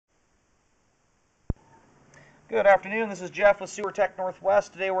Good afternoon, this is Jeff with Sewer Tech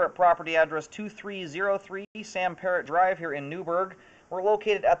Northwest. Today we're at property address 2303 Sam Parrett Drive here in Newburgh. We're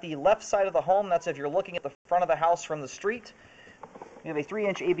located at the left side of the home. That's if you're looking at the front of the house from the street. We have a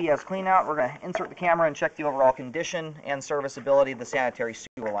 3-inch ABS cleanout. We're going to insert the camera and check the overall condition and serviceability of the sanitary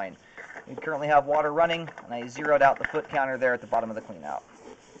sewer line. We currently have water running, and I zeroed out the foot counter there at the bottom of the cleanout.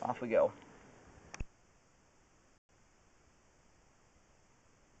 Off we go.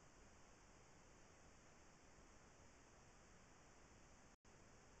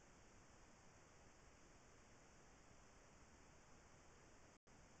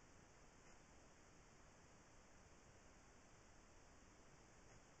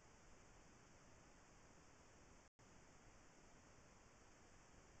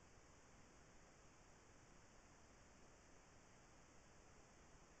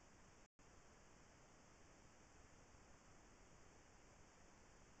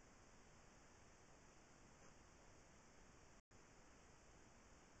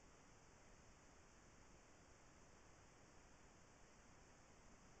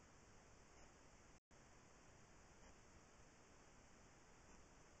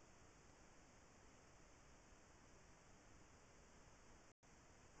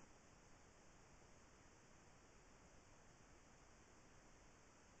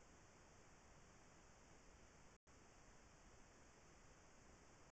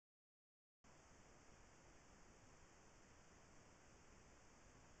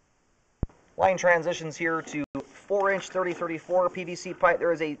 Line transitions here to 4-inch 3034 PVC pipe.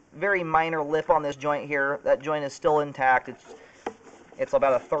 There is a very minor lip on this joint here. That joint is still intact. It's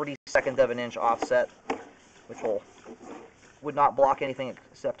about a 32nd of an inch offset, which would not block anything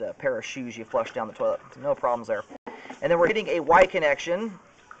except a pair of shoes you flush down the toilet. So no problems there. And then we're hitting a Y connection.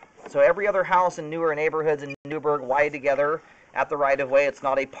 So every other house in newer neighborhoods in Newburgh Y together at the right-of-way. It's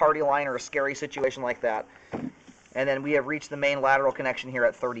not a party line or a scary situation like that. And then we have reached the main lateral connection here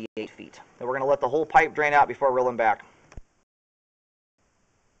at 38 feet. So we're going to let the whole pipe drain out before rolling back.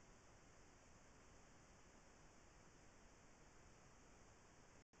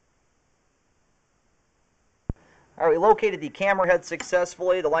 All right, we located the camera head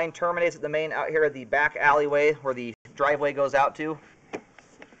successfully. The line terminates at the main out here at the back alleyway where the driveway goes out to. And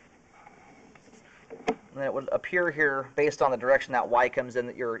then it would appear here, based on the direction that Y comes in,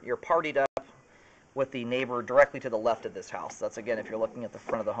 that you're partied up with the neighbor directly to the left of this house. That's, again, if you're looking at the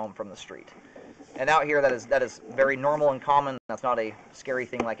front of the home from the street. And out here, that is very normal and common. That's not a scary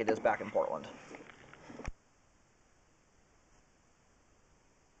thing like it is back in Portland.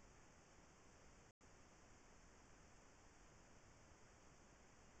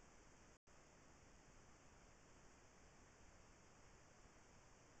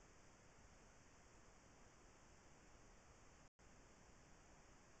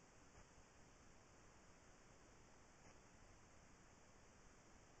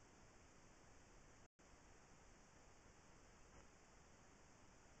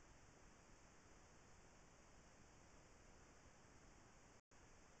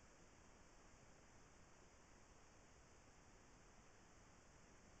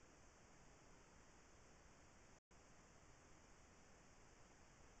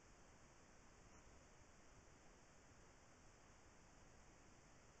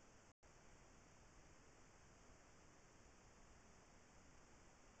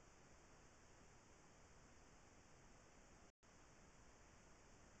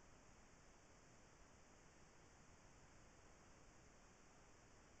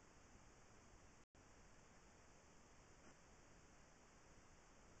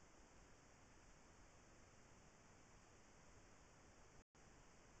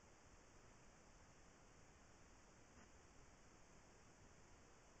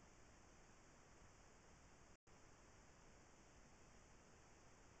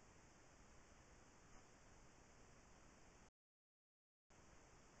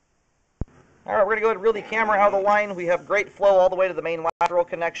 All right, we're going to go ahead and reel the camera out of the line. We have great flow all the way to the main lateral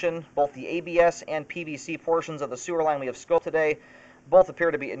connection. Both the ABS and PVC portions of the sewer line we have scoped today both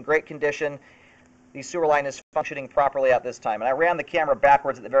appear to be in great condition. The sewer line is functioning properly at this time. And I ran the camera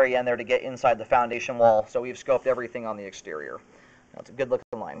backwards at the very end there to get inside the foundation wall, so we've scoped everything on the exterior. That's a good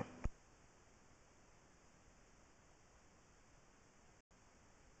looking line.